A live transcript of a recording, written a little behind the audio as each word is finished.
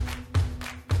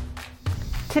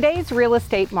Today's real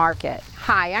estate market.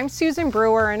 Hi, I'm Susan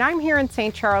Brewer and I'm here in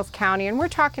St. Charles County, and we're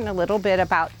talking a little bit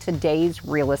about today's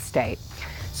real estate.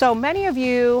 So many of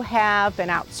you have been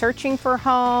out searching for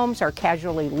homes or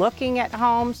casually looking at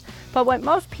homes, but what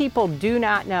most people do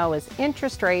not know is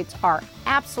interest rates are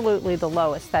absolutely the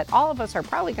lowest that all of us are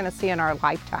probably going to see in our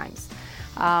lifetimes.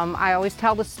 I always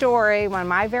tell the story when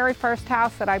my very first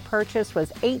house that I purchased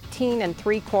was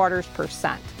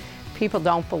 18.75%. People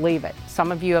don't believe it.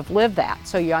 Some of you have lived that,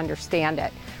 so you understand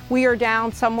it. We are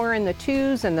down somewhere in the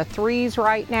 2s and the 3s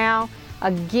right now.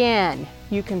 Again,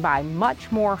 you can buy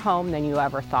much more home than you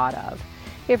ever thought of.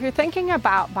 If you're thinking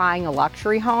about buying a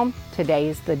luxury home,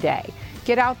 today's the day.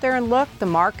 Get out there and look. The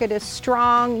market is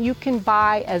strong. You can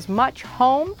buy as much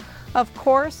home, of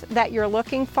course, that you're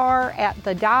looking for at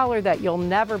the dollar that you'll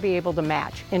never be able to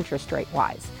match interest rate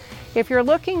wise. If you're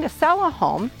looking to sell a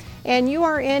home, and you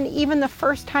are in even the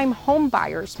first-time home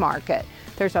buyers market,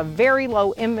 there's a very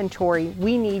low inventory.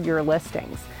 We need your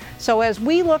listings. So as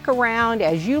we look around,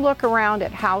 as you look around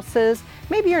at houses,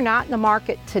 maybe you're not in the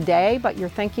market today, but you're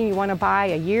thinking you want to buy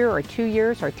a year or 2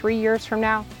 years or 3 years from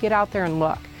now, get out there and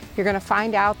look. You're going to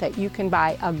find out that you can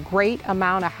buy a great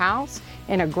amount of house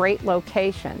in a great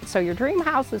location. So your dream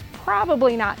house is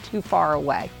probably not too far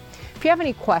away. If you have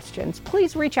any questions,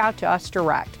 please reach out to us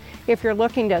direct. If you're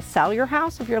looking to sell your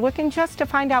house, if you're looking just to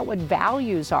find out what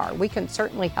values are, we can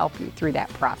certainly help you through that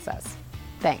process.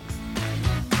 Thanks.